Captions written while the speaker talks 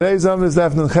Today's Am is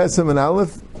Daf Nun Chesem and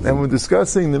Aleph, and we're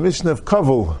discussing the Mishnah of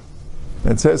Kavel.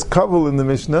 It says Kavel in the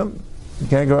Mishnah. You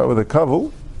can't go out with a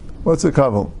Kavel. What's a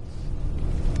Kavel?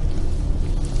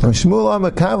 Shmuel Am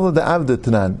a Kavel de Avda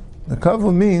Tanan. A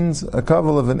Kavel means a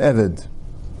Kavel of an Eved.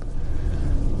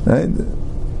 Right?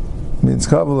 It means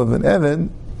Kavel of an Eved.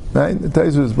 Right? The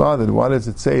Taizu is bothered. Why does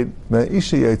it say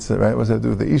Isha Yetza? Right? What's that to do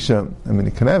with the Isha? I mean,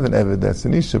 you can have an Eved that's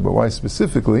an Isha, but why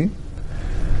specifically?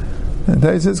 And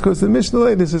Taizu says because the Mishnah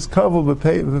later says Kavel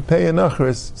b'pei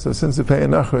anachris. So since the pei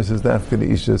anachris is dafka the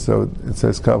Isha, so it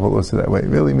says Kavel also that way. It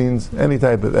really means any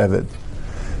type of Eved.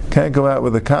 Can't go out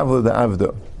with a Kavel of the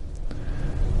Avda.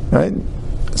 Right?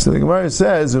 So the Gemara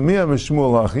says, Umiyam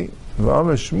Shmuel hachi,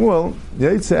 v'amar Shmuel,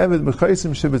 Yetze Eved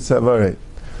b'chaisim shebet savarei.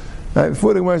 Right?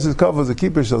 Before the Gemara says Kavel is a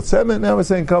keeper shel tzemet, now we're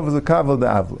saying Kavel is a Kavel de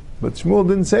Avla. But Shmuel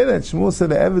didn't say that. Shmuel said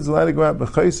the Eved is allowed to go out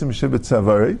b'chaisim shebet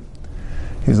savarei.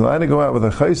 He's allowed to go out with a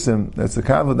chaisim, that's a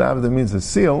Kavel de Avda, means a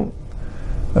seal,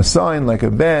 a sign, like a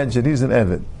badge, that he's an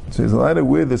Eved. So he's allowed to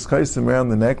wear this chaisim around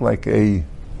the neck like a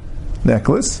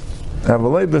necklace, but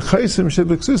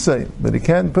he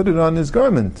can't put it on his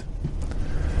garment.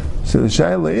 So the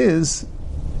shaila is,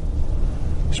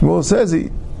 Shmuel says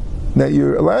that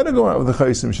you're allowed to go out with a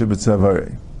chaisim shebet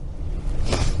savarei.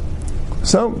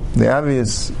 So the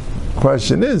obvious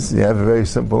question is, you have a very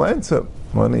simple answer.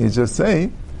 Why don't you just say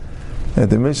that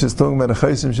the Mishnah is talking about a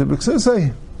chaisim shebet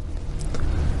savarei?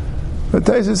 But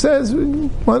Taisa says, we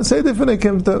want to say different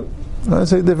akimta.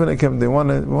 They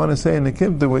want to say in the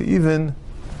akimta where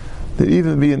there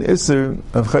even be an isser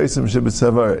of chaisim shebet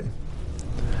savarei.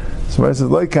 So it says,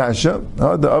 like kasha,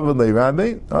 had the avad le rabbi,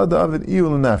 had the avad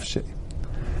iul nafshe.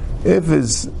 If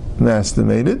his master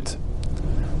made it,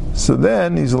 so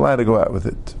then he's allowed to go out with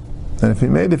it. And if he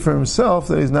made it for himself,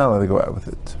 then he's not allowed to go out with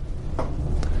it.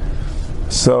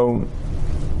 So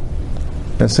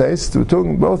it says, we're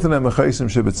talking both of them are chaisim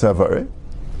shebet savarei.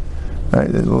 Right?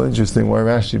 It's a little interesting why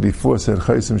Rashi before said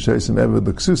chaisim sheisim eved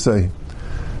l'ksusei,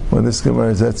 when this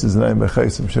Gemara that's his name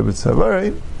chaisim shebet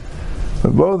savarei.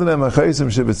 But both of them are chaisim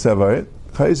shebet savarei.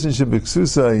 Chaisim shebet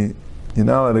ksusei you're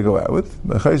not allowed to go out with.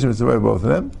 But chaisim shebet savarei, both of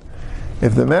them.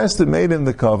 If the master made him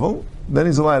the kavel, then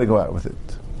he's allowed to go out with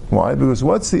it. Why? Because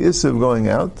what's the issue of going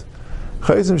out?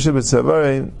 Chaisim shebet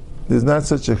savarei, there's not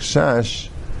such a chash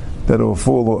that it will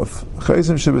fall off.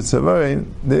 Chaisim shebet savarei,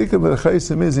 the ikar of the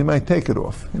chaisim is he might take it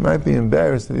off. He might be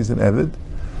embarrassed that he's an eved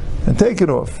and take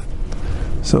it off.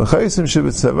 So chaisim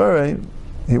shebet savarei,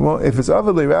 he won't. If it's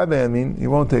avad le rabbi, he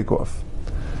won't take off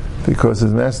because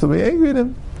his master will be angry at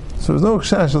him. So there's no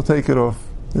chash he'll take it off.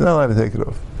 He's not allowed to take it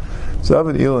off. So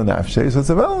avad il nafshe. So it's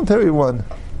a voluntary one.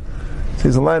 So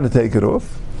he's allowed to take it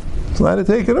off. He's allowed to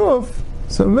take it off.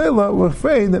 So Mela, we're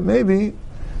afraid that maybe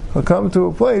he'll come to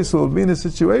a place where he'll be in a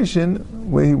situation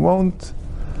where he won't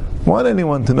want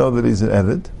anyone to know that he's an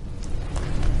Eved,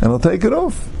 and he'll take it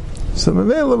off. So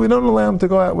Mamela, we don't allow him to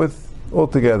go out with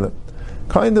altogether.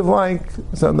 Kind of like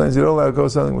sometimes you don't allow to go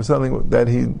something with something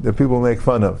that people make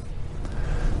fun of,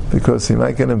 because he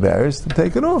might get embarrassed and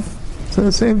take it off. So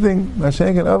the same thing,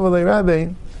 Mashenk and Avalei Rabbi,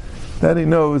 that he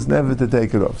knows never to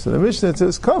take it off. So the Mishnah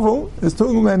says Kavel is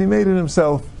talking about he made it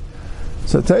himself.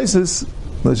 So Taisus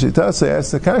L'shitase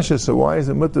asked the kasha, so why is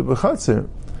it mutter b'chatzir?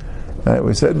 Right,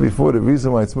 we said before the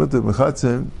reason why it's mutter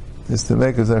b'chatzir is to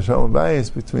make a shalom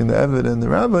bayis between the Eved and the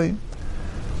rabbi,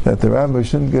 that the rabbi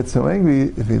shouldn't get so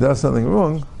angry if he does something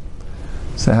wrong.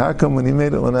 So how come when he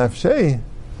made it l'nafshei,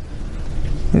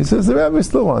 he says the rabbi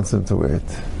still wants him to wear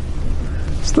it.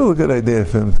 Still a good idea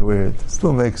for him to wear it.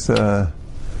 Still makes a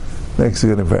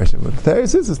good impression. But the Torah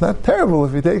says it's not terrible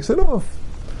if he takes it off.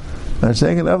 And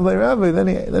saying an Avlei Rabbi,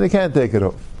 then he can't take it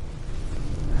off.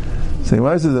 So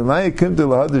he says, "Amai kim to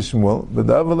lahadish Shmuel, but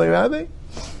the Avlei Rabbi."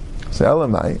 So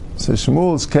Elamai. So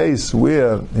Shmuel's case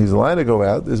where he's allowed to go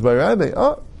out is by Rabbi.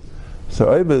 Oh, so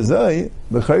Eibezai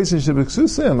b'chaisim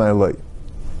shebeksusei amalei.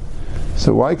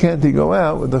 So why can't he go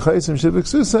out with the chaisim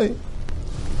shebeksusei?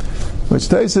 Which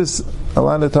Taisus a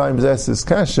lot of times asks this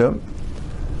kasha,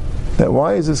 that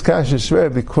why is this kasha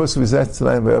shver? Because we zet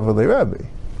tonight by Avlei Rabbi,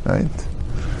 right?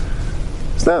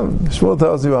 Shmuel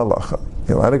tells you halacha.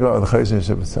 You're allowed to go out with the chaysim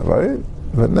shebet savarei,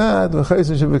 but not with the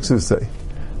chaysim shebet ksusei.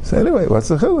 So anyway, what's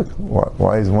the chiluk?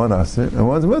 Why is one aser and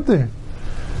one's mutter?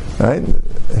 Right?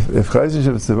 If chaysim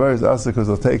shebet savarei is aser because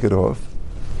they'll take it off,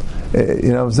 you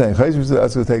know what I'm saying? Chaysim shebet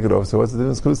aser will take it off. So what's the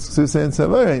difference between ksusei and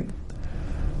savarei?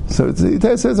 So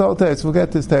it says all teretz. We'll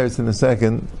get this teretz in a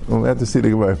second. We'll have to see the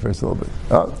Gemara first a little bit.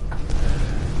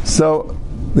 So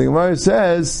the Gemara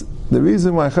says, the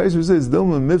reason why Chayshus is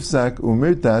Dilma Mifsak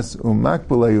Umirtas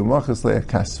Umakbulay Umachas Leah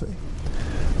Kasvei.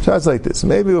 So it's like this.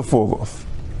 Maybe it'll fall off.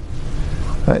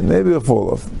 Right? Maybe it'll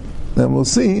fall off. Then we'll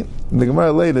see the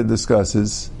Gemara later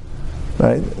discusses,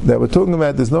 right, that we're talking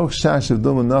about there's no shash of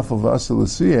dum and nafal v'asal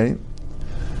l'siyeh,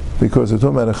 because we're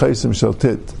talking about a chaysim shel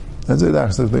tit. That's it.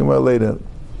 The Gemara later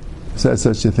says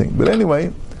such a thing. But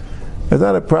anyway, it's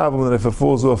not a problem that if it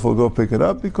falls off, we'll go pick it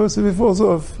up, because if it falls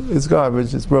off, it's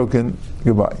garbage, it's broken,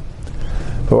 goodbye.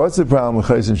 But what's the problem with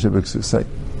chaysim shebeksusay?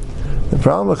 The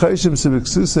problem with chaysim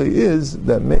shebeksusay is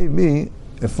that maybe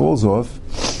it falls off,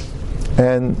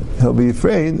 and he'll be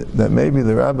afraid that maybe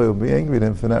the rabbi will be angry at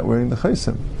him for not wearing the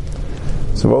chaysim.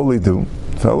 So what will he do?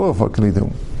 Fell off, what can he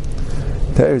do?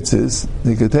 Teretz is,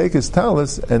 he could take his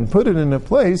talis and put it in a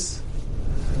place.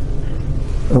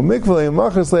 He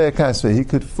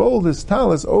could fold his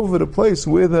talis over the place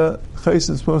where the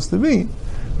chaysim is supposed to be,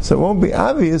 so it won't be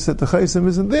obvious that the chaysim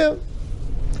isn't there.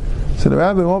 So the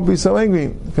rabbi won't be so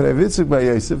angry.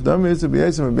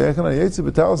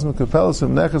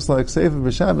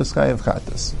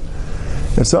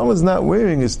 If someone's not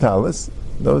wearing his talis,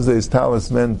 those days talis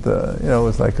meant, it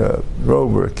was like a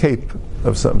robe or a cape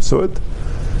of some sort,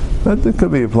 but it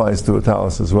could be applies to a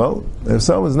talis as well. If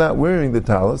someone's not wearing the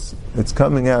talis, it's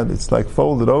coming out, it's like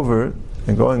folded over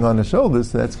and going on the shoulders,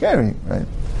 so that's carrying, right?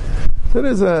 So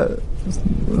there's a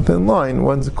thin line.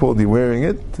 One's called the wearing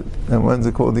it, and one's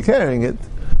called the carrying it.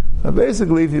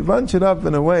 Basically, if you bunch it up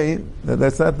in a way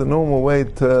that's not the normal way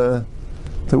to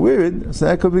wear it, so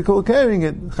that could be called carrying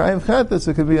it. Chayim chatas,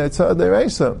 it could be atzah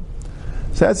deraisa.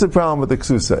 So that's the problem with the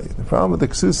ksusay. The problem with the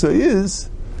ksusay is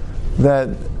that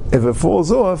if it falls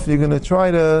off, you're going to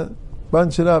try to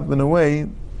bunch it up in a way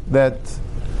that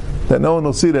no one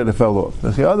will see that it fell off.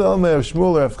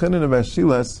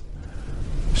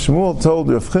 Shmuel told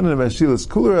Rav Chanan ben Shilas,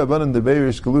 "Kuler abanan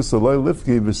debeirish galusa loy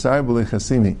lifki b'sar b'li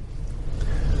chasimi."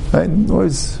 Right?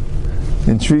 Always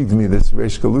intrigued me, this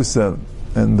Reish Galusa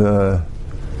and the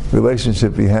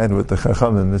relationship he had with the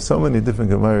Chachamim. There's so many different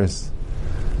Gemaras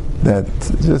that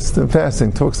just in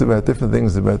passing talks about different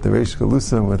things about the Reish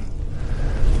Galusa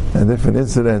and different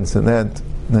incidents and that.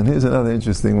 And here's another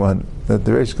interesting one, that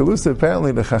the Reish Galusa,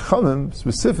 apparently the Chachamim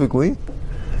specifically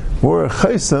wore a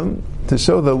chaysim to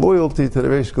show their loyalty to the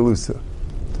Reish Galusa.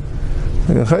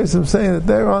 Like a chaysim saying that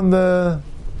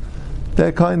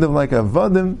they're kind of like a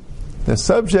vadim, they're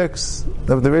subjects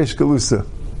of the Reish Galusa.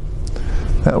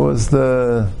 That was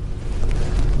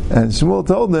and Shmuel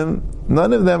told them,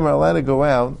 none of them are allowed to go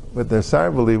out with their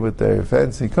sarbali, with their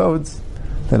fancy coats,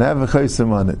 and have a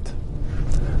chaysim on it.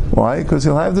 Why? Because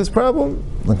you'll have this problem.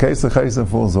 In case the chaysim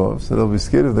falls off, so they'll be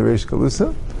scared of the Reish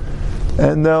Galusa,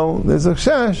 and there's a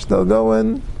shash, they'll go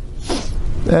in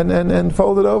and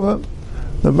fold it over.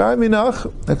 The bar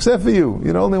minach, except for you,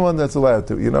 you're the only one that's allowed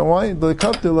to. You know why? The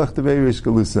kapte lach the Reish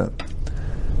Galusa.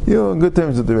 You're on good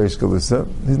terms with the Reish Galusa.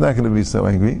 He's not going to be so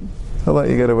angry. He'll let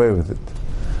you get away with it.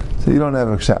 So you don't have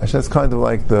a shash. That's kind of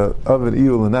like the Ovid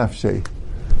Iyul and Nafshe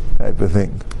type of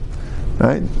thing.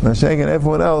 Right? Nasheng and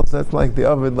everyone else, that's like the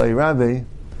Ovid Lei Rabbi,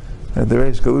 and the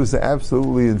Reish Galusa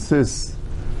absolutely insists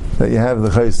that you have the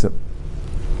chaysim.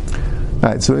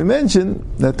 Right, so we mentioned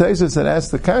that Taisus had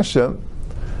asked the Kasha,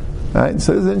 right,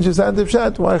 so this is interesting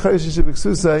pshat, why chaysim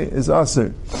shebeksusay is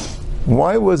aser.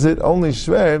 Why was it only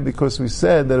shver? Because we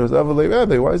said that it was Ovid Lei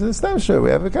Rabbi. Why is it still shver? We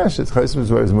have a Kasha. Chaysim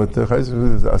is where is mutter,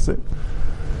 chaysim is aser.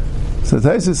 So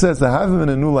Taisus says the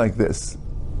Havamina knew like this.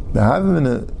 The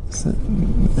Havamina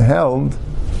held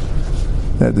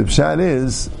that the pshat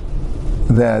is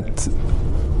that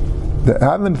the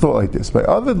Havamina thought like this: by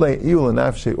Ovid Lei Iyul and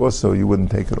Nafshe also you wouldn't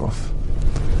take it off.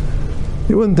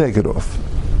 You wouldn't take it off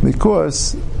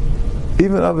because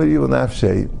even Ovid Iyul and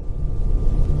Nafshe,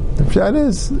 the pshat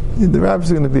is the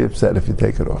rabbis are going to be upset if you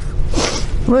take it off.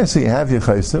 When I say you have your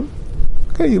chaysim,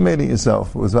 okay, you made it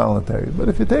yourself; it was voluntary. But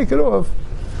if you take it off,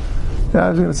 I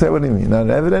was going to say, what do you mean? Not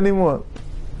have it anymore?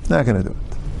 Not going to do it.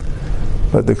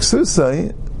 But the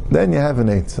ksusai, then you have an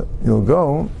eitzah. You'll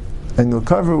go and you'll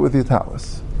cover it with your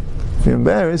talis. If you're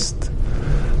embarrassed,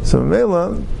 so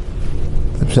Mela,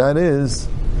 the pshat is,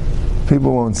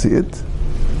 people won't see it,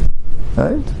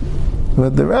 right?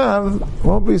 But the Rav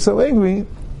won't be so angry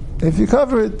if you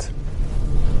cover it.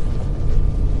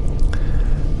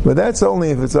 But that's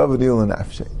only if it's Ovid Iyul and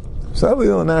Nafshe. So Ovid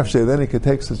Iyul and Nafshe, then he could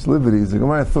take such liberties. The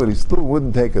Gemara thought he still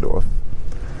wouldn't take it off.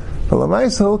 But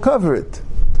Lamaisa, he'll cover it.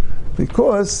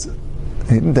 Because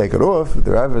he didn't take it off.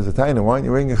 The Rav is a tiny, why aren't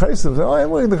you wearing a chaysim? Oh, I'm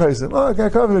wearing the chaysim. Oh, okay,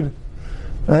 covered.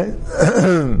 Right?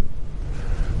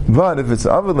 But if it's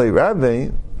Ovid Lei Rabbi,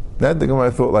 that the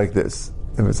Gemara thought like this.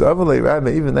 If it's Ovid Lei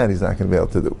Rabbi, even that he's not going to be able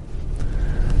to do.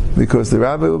 Because the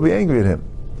Rabbi will be angry at him.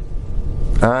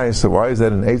 Alright, so why is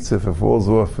that an eitzah if it falls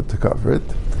off to cover it?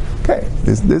 Okay,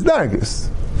 there's dargis.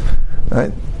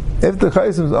 Right? If the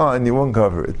chaysim's on, you won't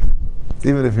cover it.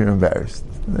 Even if you're embarrassed.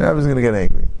 the Rabbi is going to get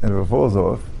angry. And if it falls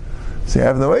off, so you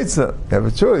have no eitzah. You have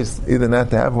a choice, either not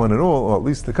to have one at all, or at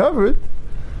least to cover it.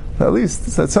 At least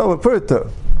it's a tzala.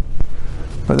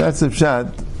 But that's the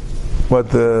pshat.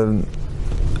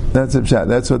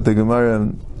 That's what the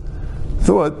Gemara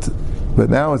thought. But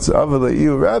now it's avala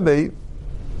iu rabbi.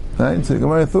 Right? So the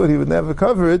Gemara thought he would never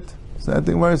cover it. So I think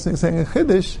Gemara is saying a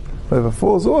chiddush. But if it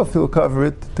falls off, he'll cover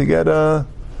it to get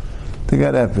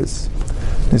epis.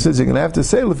 He says you're going to have to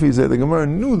say lefizeh. The Gemara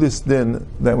knew this then,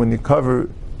 that when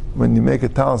you make a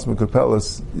talis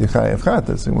mekapelas yichayev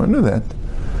chatas. The Gemara knew that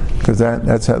because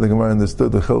that's how the Gemara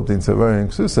understood the chiltin savari and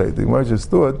ksusay. The Gemara just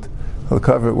thought he'll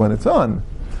cover it when it's on,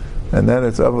 and then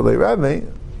it's avalei rabbi.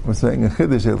 We're saying a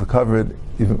chiddush he'll cover it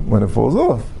even when it falls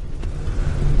off.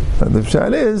 And the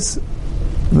pshat is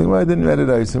the Gemara didn't read it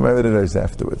out. The Gemara read it out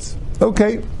afterwards.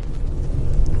 Okay.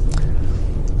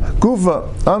 Kufa,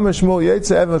 Amar Shmuel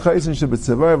Yetze Evan Chaysin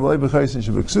Shebetzavar V'lei B'Chaysin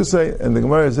Shebeksusay, and the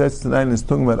Gemara says tonight is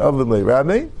talking about Avadlei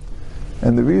Rabbi,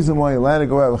 and the reason why you're allowed to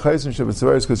go out with Chaysin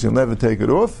Shebetzavar is because you'll never take it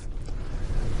off,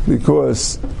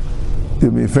 because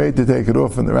you'll be afraid to take it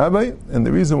off from the Rabbi, and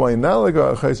the reason why you're not allowed to go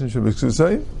out with Chaysin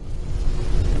Shebeksusay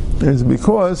is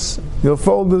because you'll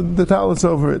fold the talis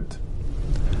over it,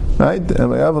 right?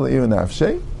 And even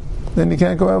Nafshe, then you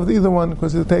can't go out with either one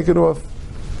because you'll take it off,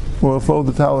 or fold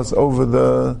the talis over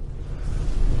the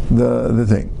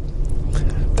thing.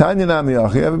 Tanya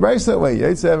Namiach, you have a brayse that way.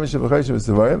 Yetze Evan Shebechaysim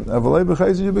B'Tzevarim, Avalei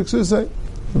B'Chaysim Shebeksusay.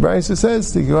 The brayse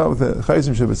says to go out with a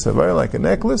Chaysim Shebetzevarim like a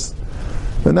necklace,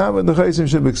 but not with the Chaysim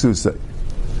Shebeksusay.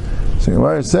 So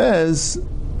Gemara says,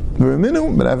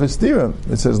 V'Reminu, but Avestira.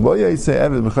 It says, Lo Yetze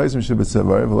Evan B'Chaysim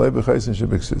Shebetzevarim, Avalei B'Chaysim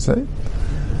Shebeksusay.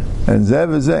 And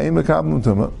Zev Zeh Im Mekablim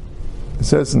Tumah. It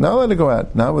says, not let it go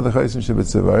out, not with the Chaysim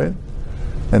Shebetzevarim,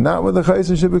 and not with the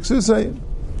Chaysim Shebeksusay.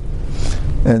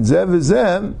 And Zev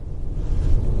Zev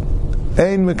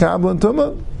Ein Mekabel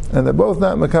Tumah, and they're both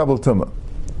not Mekabel Tumah.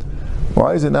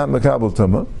 Why is it not Mekabel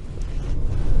Tumah?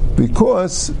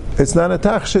 Because it's not a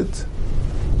Tachshit.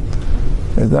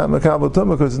 It's not Mekabel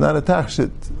Tumah because it's not a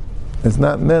Tachshit. It's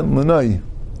not meant L'noi.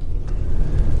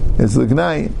 It's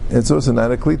L'gnai. It's also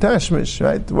not a Kli Tashmish,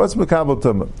 right? What's Mekabel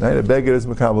Tumah? Right? A beggar is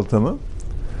Mekabel Tumah.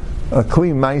 A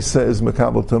Kli Maisa is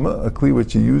Mekabel Tumah, a Kli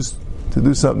which you use to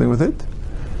do something with it.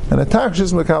 And a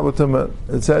Takshis Mekabel Tumah,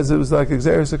 it says it was like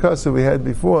Exeris Akasa we had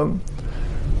before,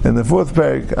 in the fourth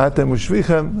parak, Atem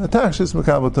Ushvichem, a Takshis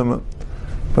Mekabel Tumah.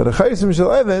 But a Chaysim Shel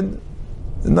Eved,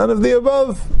 none of the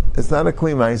above. It's not a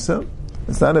Kli Maisa,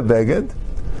 it's not a Beged,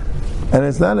 and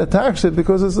it's not a Takshit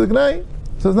because it's L'gnai,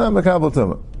 so it's not Mekabel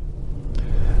Tumah.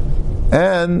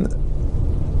 And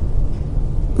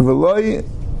V'loi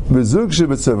Bezug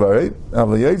Shebetzavari,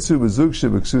 Aval Yetzu Bezug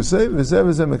Shebeksusay, V'zev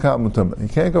V'zev Mekabel Tumah. You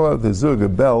can't go out with a zug, a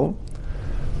bell,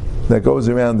 that goes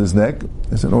around his neck.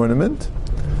 It's an ornament.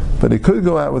 But he could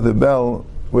go out with a bell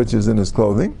which is in his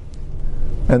clothing,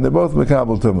 and they're both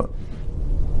Mekabel Tumah.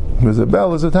 Because a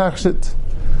bell is a Tachshit.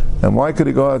 And why could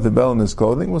he go out with the bell in his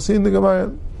clothing? We'll see in the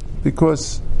Gemara.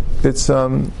 Because it's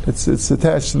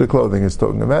attached to the clothing it's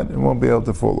talking about, and won't be able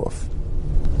to fall off.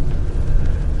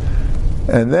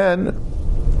 And then,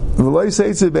 a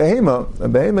behema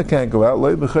can't go out.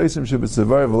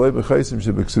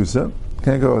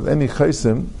 Can't go out with any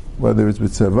chaysim, whether it's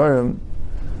b'tzavarim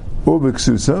or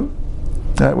b'ksusa.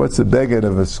 Right? What's the beged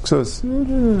of a ksus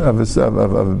of a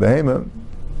behema?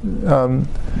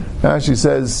 Now she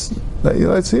says that you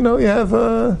have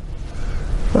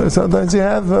sometimes you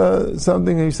have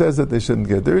something. He says that they shouldn't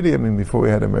get dirty. I mean, before we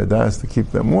had a merdas to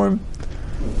keep them warm.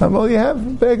 Well, you have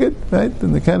beged, right?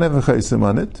 And they can't have a chaysim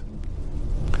on it.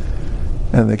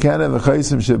 And they can't have a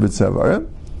chaysim shebetzavar,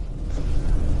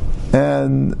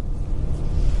 and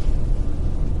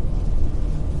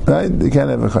right, they can't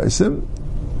have a chaysim,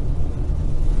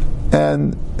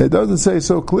 and it doesn't say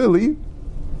so clearly.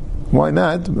 Why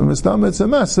not? Mistam it's a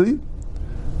masri.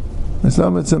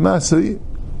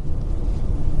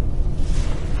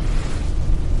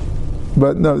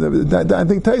 But no, I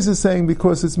think Tais is saying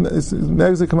because it's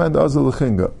Megza command Azul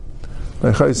L'chinga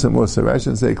by chaysim also. I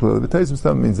shouldn't say clearly, but Tais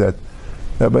Mistam means that.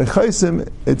 By chaysim,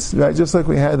 it's right, just like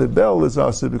we had the bell is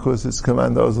also because it's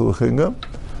command Azul L'chinga.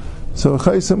 So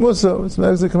chaysim also, it's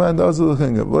Megza command Azul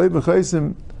L'chinga. V'lei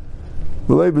b'chaysim,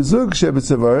 v'lei b'zug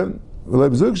shebetzavar, v'lei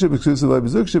b'zug shebeksus, v'lei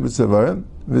b'zug shebetzavar,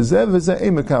 v'zeh v'zeh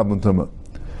ein mekabel tumah.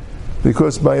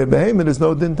 Because by a behemoth there's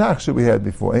no din tachsha we had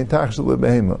before. Ain't tachsha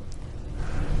lebehemoth.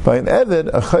 By an eved,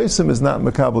 a chaysim is not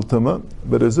mekabel tumah,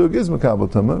 but a zug is mekabel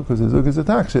tumah because a zug is a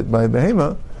tachshit. By a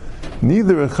behemoth,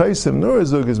 neither a chaysim nor a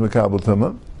zug is mekabel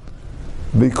tumah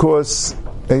because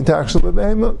ain't tachshit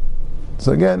lebehemoth.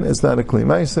 So again, it's not a kli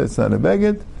maisa, it's not a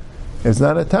beged, it's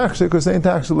not a tachshit because ain't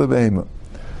tachshit lebehemoth.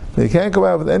 They can't go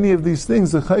out with any of these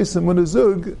things. The chaysim with a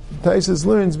zug, Taisus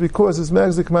learns because it's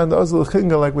magzik man azal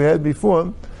chinga like we had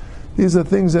before. These are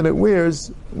things that it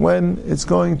wears when it's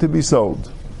going to be sold.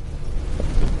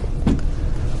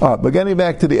 But getting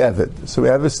back to the Eved, so we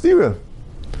have a stira.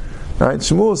 Right?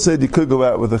 Shmuel said you could go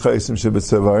out with a chaysim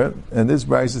shebetzavar, and this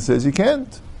brisa says you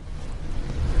can't.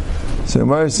 So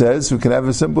Gemara says we can have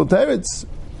a simple teretz.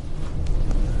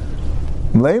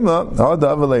 Right?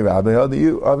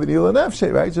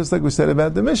 Just like we said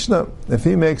about the Mishnah. If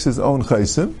he makes his own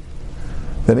chaysim,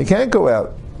 then he can't go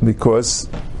out because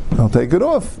he'll take it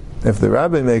off. If the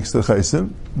rabbi makes the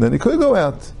chaysim, then he could go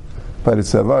out by the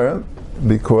tzavara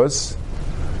because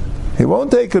he won't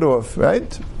take it off,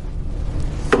 right?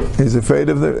 He's afraid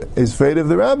of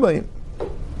the rabbi.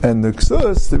 And the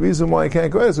ksus, the reason why he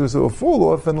can't go out is because it will fall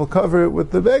off and he'll cover it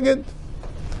with the beged.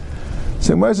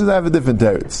 So Gemara says I have a different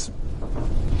teretz.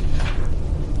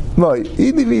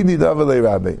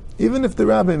 Even if the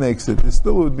rabbi makes it, there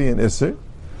still would be an isser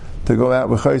to go out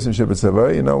with chaysim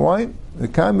shebetzavar. You know why? The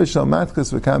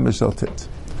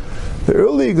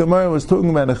early Gemara was talking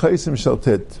about a chaysim shel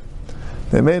tit.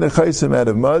 They made a chaysim out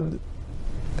of mud,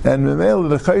 and the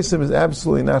chaysim is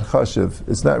absolutely not chashiv.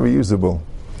 It's not reusable.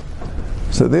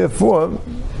 So therefore,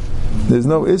 there's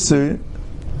no isser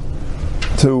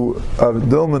to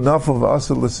avdil menafel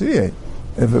v'asur l'siyeh.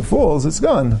 If it falls, it's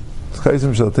gone. It's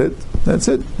chaysim shel tit. That's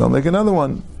it. They'll make another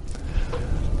one.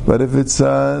 But if it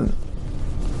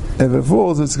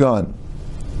falls, it's gone.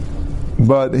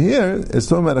 But here it's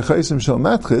talking about a chaysim shel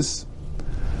matchis.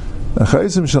 A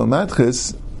chaysim shel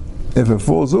matchis, if it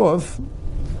falls off,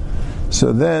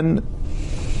 so then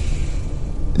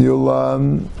you'll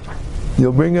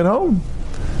bring it home,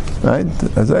 right?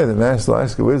 As I say, the master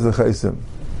asks, "Where's the chaysim?"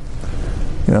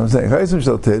 You know what I'm saying? Chaysim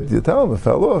shel tit. You tell him it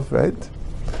fell off, right?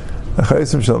 A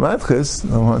chaysim shel matchis,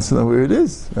 no one wants to know where it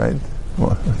is, right?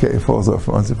 Well, okay, it falls off.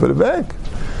 Wants to put it back.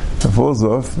 If it falls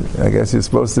off, I guess you're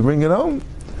supposed to bring it home.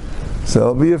 So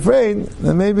I'll be afraid,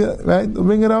 and maybe, right, they'll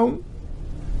bring it home.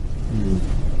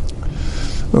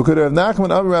 Okay, Rav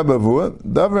Nachman Av Rabbi Avua,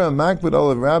 Davar Makbid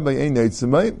Olav Rabbi Ein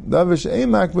Yitzimai, Davar She'ein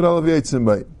Makbid Olav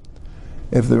Yitzimai.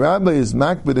 If the rabbi is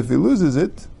makbid, if he loses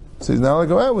it, so he's not allowed to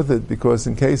go out with it, because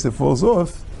in case it falls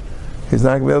off, he's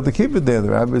not going to be able to keep it there. The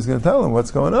rabbi is going to tell him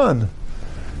what's going on.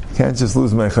 You can't just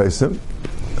lose my chaysim.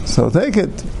 So take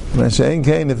it. She'ein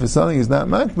Kain, if it's something he's not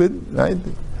makbid, right?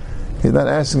 He's not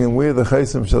asking him where the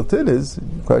chaysim shel tit is.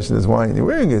 The question is, why are you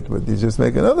wearing it? But you just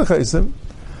make another chaysim.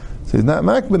 So he's not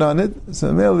makbid on it.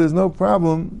 So there's no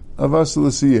problem of asur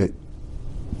l'siyeh.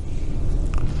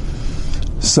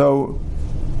 So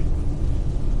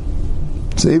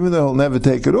even though he'll never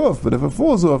take it off, but if it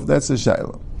falls off, that's a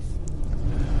shayla.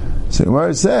 So where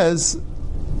it says,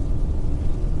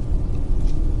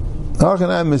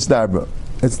 "Hachanai misdabra,"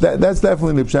 that's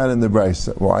definitely the pshat in the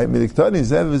brayso. Why? Midiktani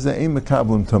zev is ein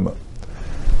mekablim tuma.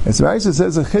 It's right. It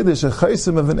says a chiddush, a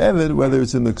chaysim of an eved, whether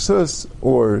it's in the ksus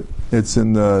or it's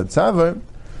in the tzavar,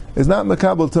 is not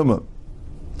mekabel tuma.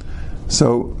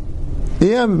 So, if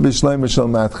it's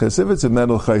a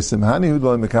metal chaysim, hani hu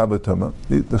lo mekabel tuma.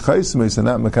 The chaysim is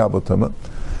not mekabel tuma,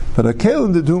 but a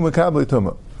kelim to do mekabel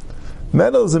tuma.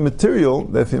 Metal is a material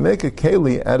that if you make a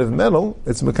keli out of metal,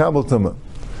 it's mekabel tuma.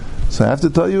 So I have to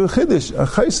tell you a chiddush. A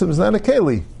chaysim is not a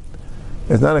keli.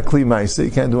 It's not a kli ma'aseh.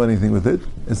 You can't do anything with it.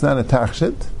 It's not a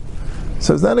tachshit.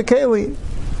 So it's not a keli. It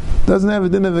doesn't have a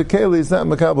din of a keli. It's not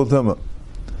makabel tuma.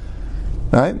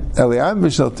 Right? Eliyav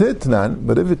b'shel titnan.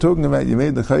 But if you're talking about you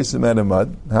made the chaysim out of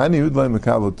mud, hani udlay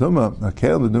makabel tuma. A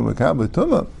keli do makabel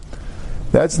tuma.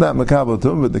 That's not makabel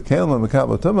tuma. But the keli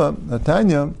makabel tuma.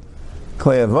 Natanya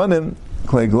klei avanim,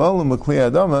 klei glalim, klei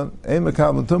adama. Ein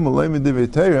makabel tuma. Lei midivrei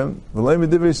terim. V'lei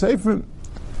midivrei seifrim.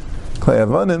 Klei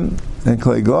avanim and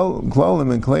klei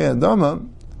glalim and klei adama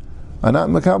are not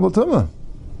makabel tuma.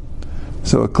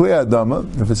 So a klei adama,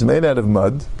 if it's made out of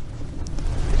mud,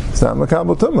 it's not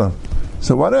makabel tuma.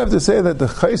 So why do I have to say that the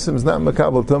chaysim is not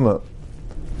makabel tuma?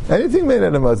 Anything made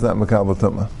out of mud is not makabel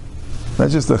tuma. Not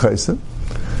just the chaysim.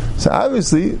 So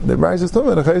obviously the brayso is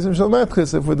talking about the chaysim shel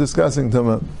matchis if we're discussing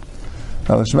tuma.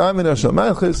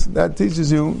 That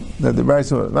teaches you that the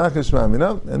brayso is matchis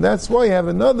shmamina, and that's why you have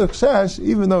another kshash,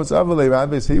 even though it's avalei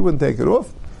rabbi, so he wouldn't take it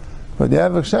off. But you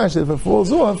have a kshash, if it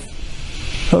falls off,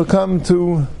 he'll come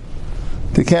to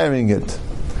carrying it.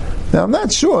 Now I'm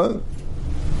not sure,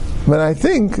 but I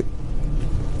think,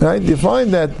 right, you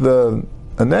find that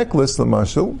a necklace, the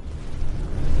mashal,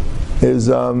 is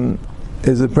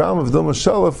a problem of Dilma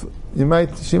Shalaf.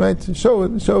 She might show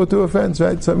it to her friends,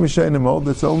 right? Some Mishayim hold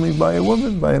that's only by a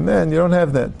woman, by a man. You don't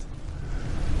have that,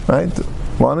 right?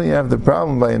 Why don't you have the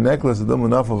problem by a necklace of Dilma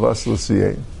Nafal Vasal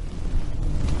Siyeh?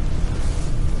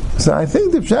 So I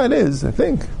think the pshat is,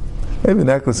 maybe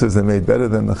necklaces are made better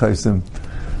than the chaysim,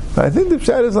 but I think the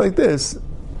pshat is like this,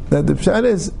 that the pshat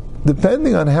is,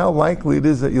 depending on how likely it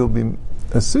is that you'll be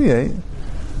asuyeh,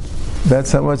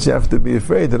 that's how much you have to be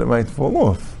afraid that it might fall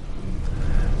off.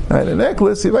 Right, a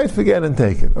necklace, you might forget and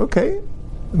take it. Okay.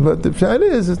 But the pshat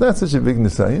is, it's not such a big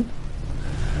nisayon.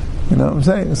 You know what I'm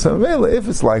saying? So if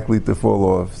it's likely to fall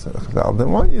off, so I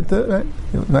don't want you to, right?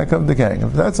 You might come to gang.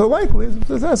 If that's so likely,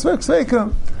 that's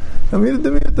sveka. I mean,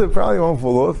 the probably won't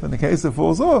fall off. In the case it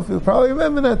falls off, you'll probably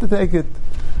remember not to take it.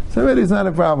 So really it's not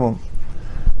a problem.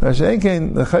 The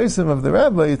chaysim of the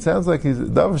rabbi, it sounds like he's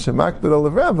davar shemakbid al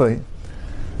rabbi.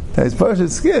 He's partially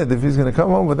scared if he's going to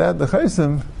come home without the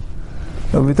chaysim,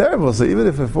 it'll be terrible. So even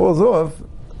if it falls off,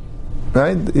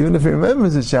 right, even if he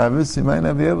remembers the Shabbos, he might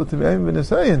not be able to be able to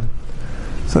nisayon.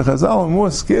 So Chazal are more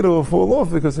scared it will fall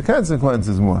off because the consequence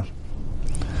is more.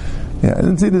 Yeah, I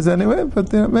didn't see this anywhere,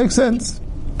 but it makes sense.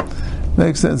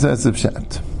 Makes sense, that's the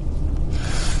pshat.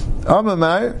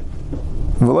 Amamai,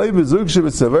 v'lei bezug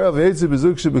shebetzaver, v'yetzi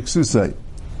bezug shebeksusai.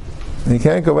 He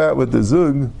can't go out with the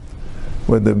zug,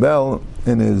 with the bell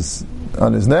on his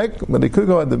neck, but he could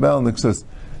go out with the bell in the ksus.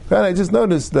 God, I just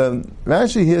noticed,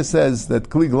 Rashi here says that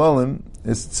Kli Glolim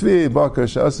is tzvi baka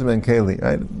sh'asim and keli,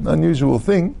 right? Unusual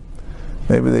thing.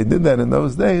 Maybe they did that in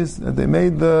those days, that they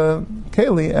made the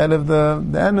keli out of the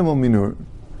animal manure.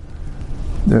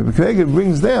 The Rebbe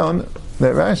brings down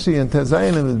that Rashi in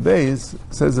Tezayin and Beis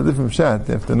says a different pshat.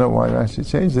 You have to know why Rashi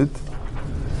changed it.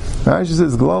 Rashi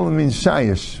says Glolim means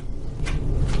shayish.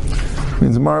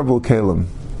 Means marble kelim.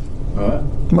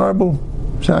 What? Marble.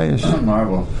 Shayish.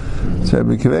 Marble. So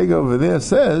Rebbe Kivega over there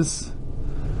says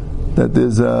that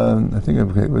there's I think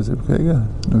Rebbe Kivega, was it Rebbe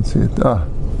Kivega? I don't see it.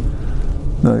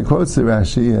 No, he quotes the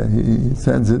Rashi, he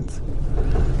sends it.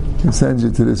 He sends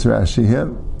it to this Rashi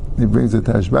here. He brings it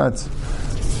to Hashbat.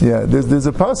 Yeah, there's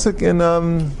a pasuk in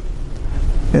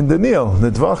Daniel, the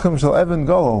Dvachim shel Evan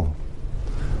Golol,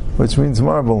 which means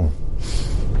marble.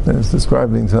 It's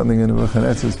describing something in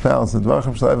Nebuchadnezzar's palace. The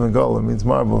Dvachim shel Evan Golol means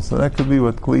marble. So that could be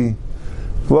what Kli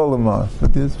Glolim are.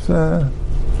 But there's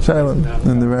Shalom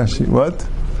in the Rashi. What?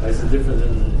 Is it different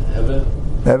than Evan?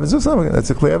 Evan's or something.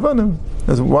 That's a Kli Avanim.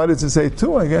 Why does it say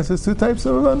two? I guess there's two types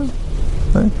of Avanim.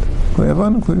 Right? Kli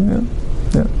Avanim,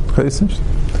 yeah. Chaysish.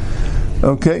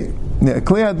 Okay. Yeah,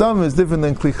 Kli Adam is different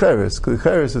than Kli Cheres. Kli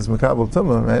Cheres is Makabal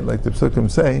Tumah, right? Like the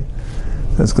Psukim say.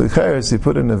 As Kli Cheres, you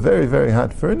put in a very, very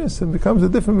hot furnace, it becomes a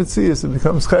different Mitzias, it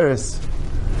becomes Cheres.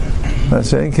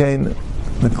 Mashen Kain,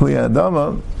 the Kli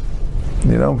Adama,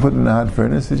 you don't put in a hot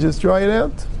furnace, you just dry it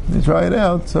out. You dry it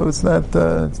out, so it's not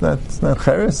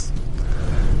Cheres.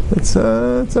 It's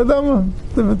Adama,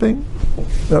 different thing.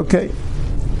 Okay.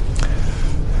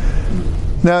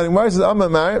 Now the Gemara says,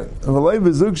 "Amamar v'lei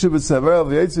bezug shebetzaver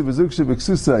v'yetzi bezug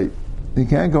shebeksusai." He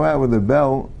can't go out with a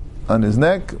bell on his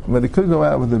neck, but he could go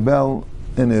out with a bell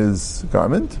in his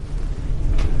garment.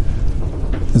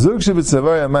 Zug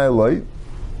shebetzaver yamai loy.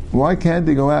 Why can't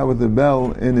he go out with a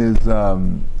bell in his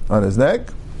on his neck?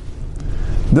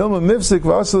 Dilma mifsik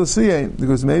v'asal siyeh,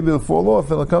 because maybe it'll fall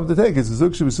off and he'll come to take it.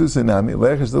 Zug shebesusai nami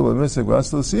lechesh dilma mifsik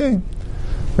v'asal siyeh.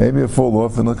 Maybe it'll fall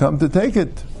off and he'll come to take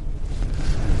it.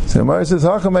 So Gemara says,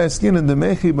 "Hachamay skin and the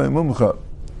mechi by mumcha."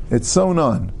 It's sewn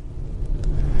on.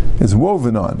 It's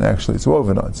woven on. Actually, it's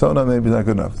woven on. Sewn on maybe not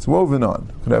good enough. It's woven on.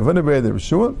 Could have v'nebei the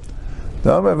Rishua.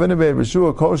 The Amar v'nebei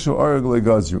Rishua koshu areg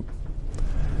legazu.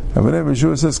 V'nebei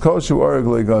Rishua says koshu areg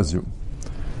legazu.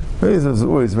 This is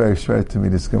always very straight to me.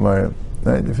 This Gemara.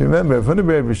 Right? If you remember,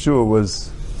 v'nebei Rishua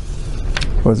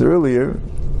was earlier.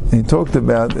 He talked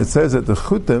about. It says that the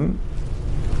chutim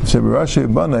shebirashi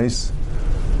banais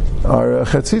are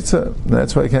chatzitza.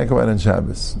 That's why you can't go out on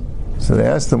Shabbos. So they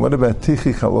asked him, what about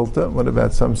tichi chalolta? What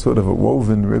about some sort of a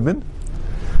woven ribbon?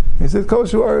 He said,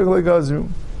 koshu areg legazru.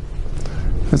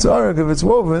 If it's areg, if it's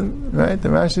woven, right, the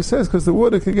Rashi says, because the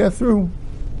water could get through.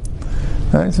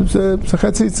 Right, so it's a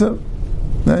chatzitza.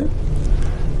 Right?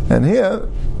 And here,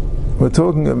 we're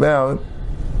talking about,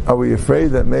 are we afraid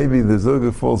that maybe the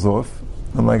zugah falls off?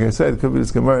 And like I said, it could be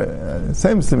this Gemara. It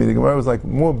seems to me the Gemara was like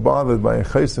more bothered by a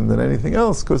chaysim than anything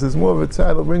else, because it's more of a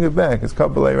tzad. It'll bring it back. It's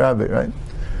kabbalei rabbi, right?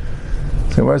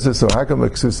 So Gemara says, so how come the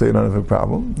ksus you don't have a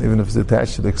problem, even if it's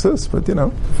attached to the ksus, but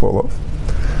fall off.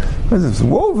 If it's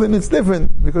woven, it's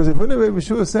different, because if Rebbe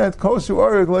Yeshua said, koshu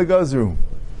areg legazru.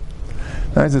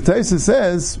 Now, as the Taisa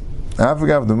says, I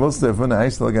forgot the most of when I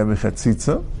used to look at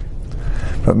chatzitza.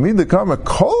 But me the karma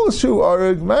kol shu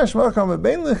areg mashma karma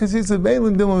bein lechatzitza bein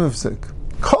l'dilma mifsik.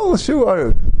 Kol shu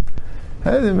areg.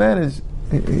 How did he manage?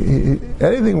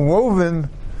 Anything woven,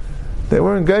 they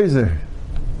weren't geyser.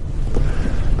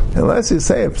 Unless you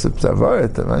say it's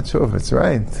psavaret, I'm not sure if it's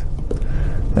right.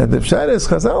 And the pshat is,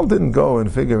 Chazal didn't go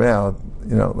and figure out,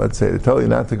 let's say, they tell you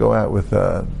not to go out with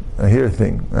a hair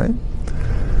thing, right?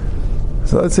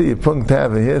 So let's say you punkt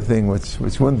have a hair thing, which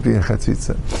wouldn't be a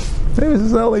chatzitza. Maybe this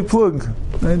is only plug,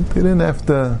 right? You didn't have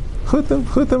to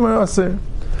chutim or aser,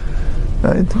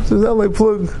 right? This is only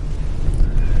plug,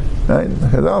 right?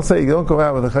 Because I'll say you don't go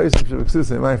out with a chaysim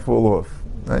shebeksusa, it might fall off,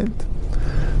 right?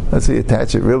 Let's say you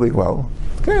attach it really well.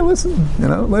 Okay, listen,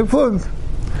 like plug.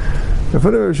 If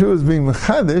whatever Yeshua is being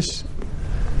mechadish,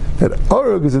 that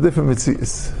orug is a different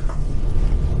mitzias.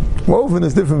 Woven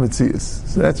is different mitzias.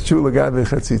 So that's true l'gabe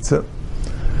chatzitza.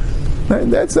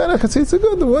 That's not a chatzitza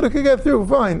good. The water can get through,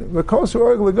 fine. But kosher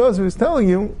org legozu is telling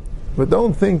you, but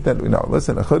don't think that,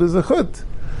 listen, a chut is a chut.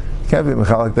 You can't be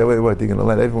mechalik that way. What, you're going to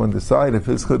let everyone decide if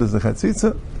his chut is a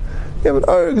chatzitza? Yeah, but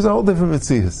org is a whole different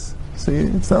mitzias. See,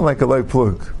 it's not like a light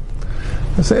plug.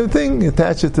 The same thing, you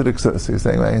attach it to the ksus. You're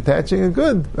saying, like, attaching it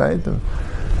good, right?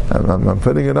 I'm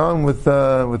putting it on with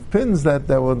pins that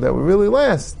will really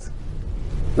last.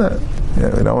 We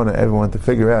don't want everyone to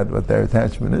figure out what their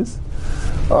attachment is.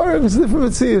 Org is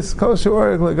different mitzias. Kosher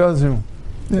org legazim.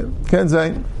 Yeah, ken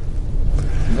zayin.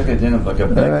 It's like a din of like a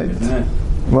beg, right. Isn't it?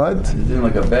 What? It's a din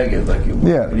like a beg. It's like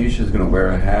Anisha's going to wear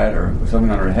a hat or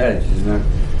something on her head. She's not,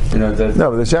 no,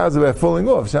 but the showers are falling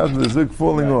off. Showers with the zug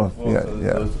falling off.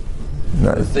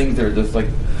 Those things are just like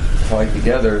tied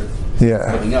together.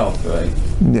 Yeah. Something else, right?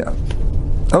 Yeah.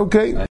 Okay.